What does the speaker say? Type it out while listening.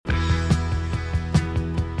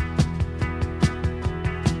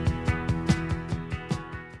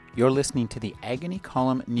You're listening to the Agony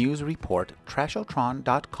Column News Report,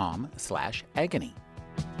 trashotron.com/agony.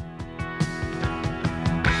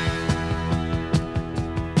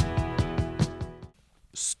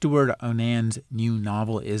 Stuart Onan's new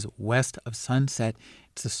novel is West of Sunset.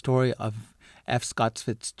 It's the story of F. Scott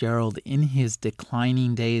Fitzgerald in his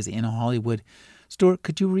declining days in Hollywood. Stuart,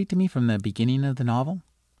 could you read to me from the beginning of the novel?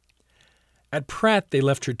 At Pratt, they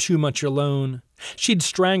left her too much alone. She'd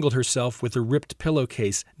strangled herself with a ripped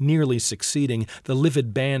pillowcase, nearly succeeding, the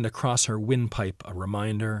livid band across her windpipe a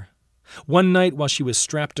reminder. One night, while she was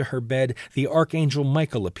strapped to her bed, the Archangel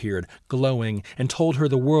Michael appeared, glowing, and told her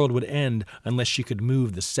the world would end unless she could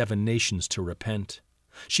move the 7 nations to repent.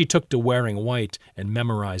 She took to wearing white and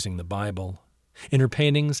memorizing the Bible. In her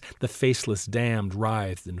paintings, the faceless damned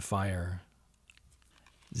writhed in fire.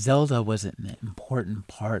 Zelda was an important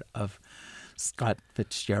part of Scott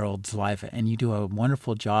Fitzgerald's life, and you do a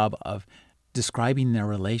wonderful job of describing their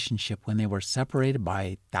relationship when they were separated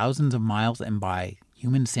by thousands of miles and by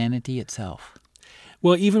human sanity itself.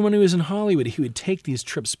 Well, even when he was in Hollywood, he would take these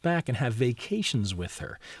trips back and have vacations with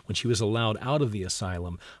her when she was allowed out of the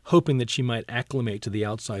asylum, hoping that she might acclimate to the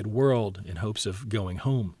outside world in hopes of going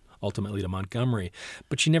home, ultimately to Montgomery.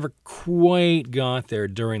 But she never quite got there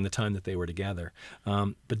during the time that they were together.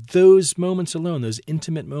 But those moments alone, those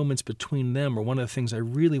intimate moments between them, are one of the things I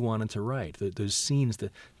really wanted to write, those scenes to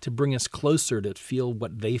bring us closer to feel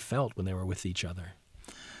what they felt when they were with each other.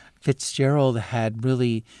 Fitzgerald had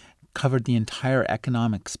really covered the entire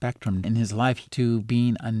economic spectrum in his life, to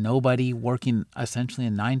being a nobody working essentially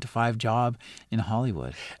a 9-to-5 job in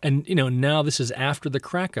Hollywood. And, now this is after the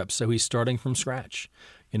crack-up, so he's starting from scratch.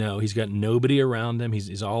 He's got nobody around him.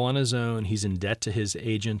 He's all on his own. He's in debt to his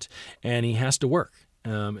agent, and he has to work.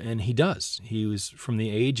 And he does. He was, from the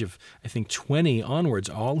age of, I think, 20 onwards,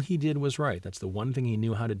 all he did was right. That's the one thing he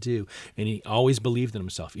knew how to do. And he always believed in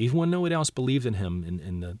himself. Even when nobody else believed in him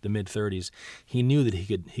in the mid-30s, he knew that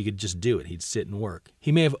he could just do it. He'd sit and work.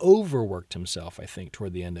 He may have overworked himself, I think,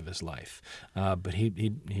 toward the end of his life. But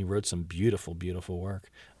he wrote some beautiful, beautiful work.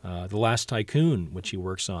 The Last Tycoon, which he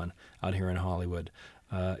works on out here in Hollywood,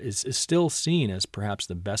 is still seen as perhaps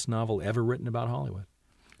the best novel ever written about Hollywood.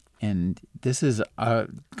 And this is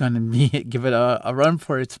going to give it a run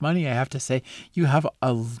for its money, I have to say. You have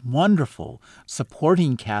a wonderful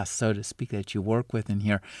supporting cast, so to speak, that you work with in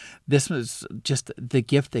here. This was just the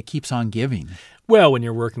gift that keeps on giving. Well, when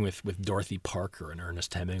you're working with Dorothy Parker and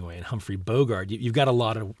Ernest Hemingway and Humphrey Bogart, you've got a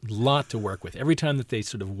lot to work with. Every time that they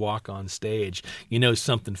sort of walk on stage,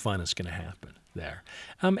 something fun is going to happen there.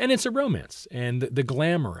 And it's a romance, and the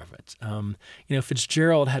glamour of it.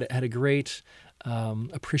 Fitzgerald had a great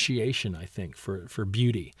appreciation, I think, for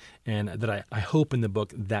beauty, and that I hope in the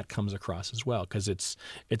book that comes across as well, because it's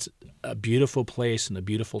a beautiful place and a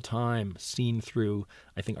beautiful time seen through,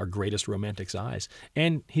 I think, our greatest romantic's eyes.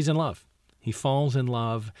 And he's in love. He falls in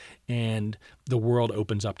love, and the world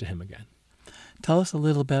opens up to him again. Tell us a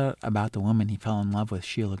little bit about the woman he fell in love with,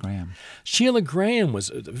 Sheila Graham. Sheila Graham was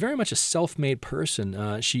very much a self-made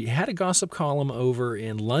person. She had a gossip column over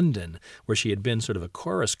in London where she had been sort of a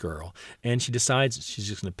chorus girl, and she decides she's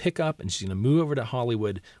just going to pick up and she's going to move over to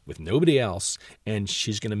Hollywood with nobody else, and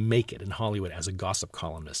she's going to make it in Hollywood as a gossip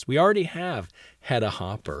columnist. We already have Hedda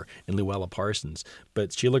Hopper and Luella Parsons,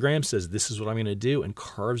 but Sheila Graham says, this is what I'm going to do, and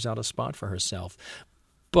carves out a spot for herself.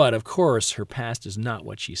 But, of course, her past is not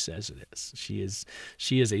what she says it is.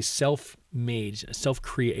 She is a self-made,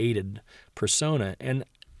 self-created persona, and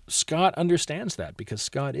Scott understands that, because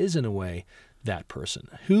Scott is, in a way, that person.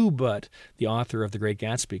 Who but the author of The Great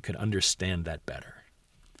Gatsby could understand that better?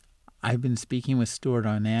 I've been speaking with Stuart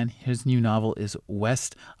Onan. His new novel is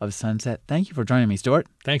West of Sunset. Thank you for joining me, Stuart.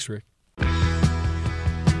 Thanks, Rick.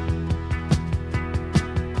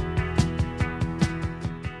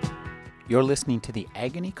 You're listening to the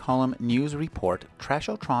Agony Column News Report,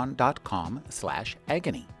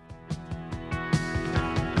 trashotron.com/agony.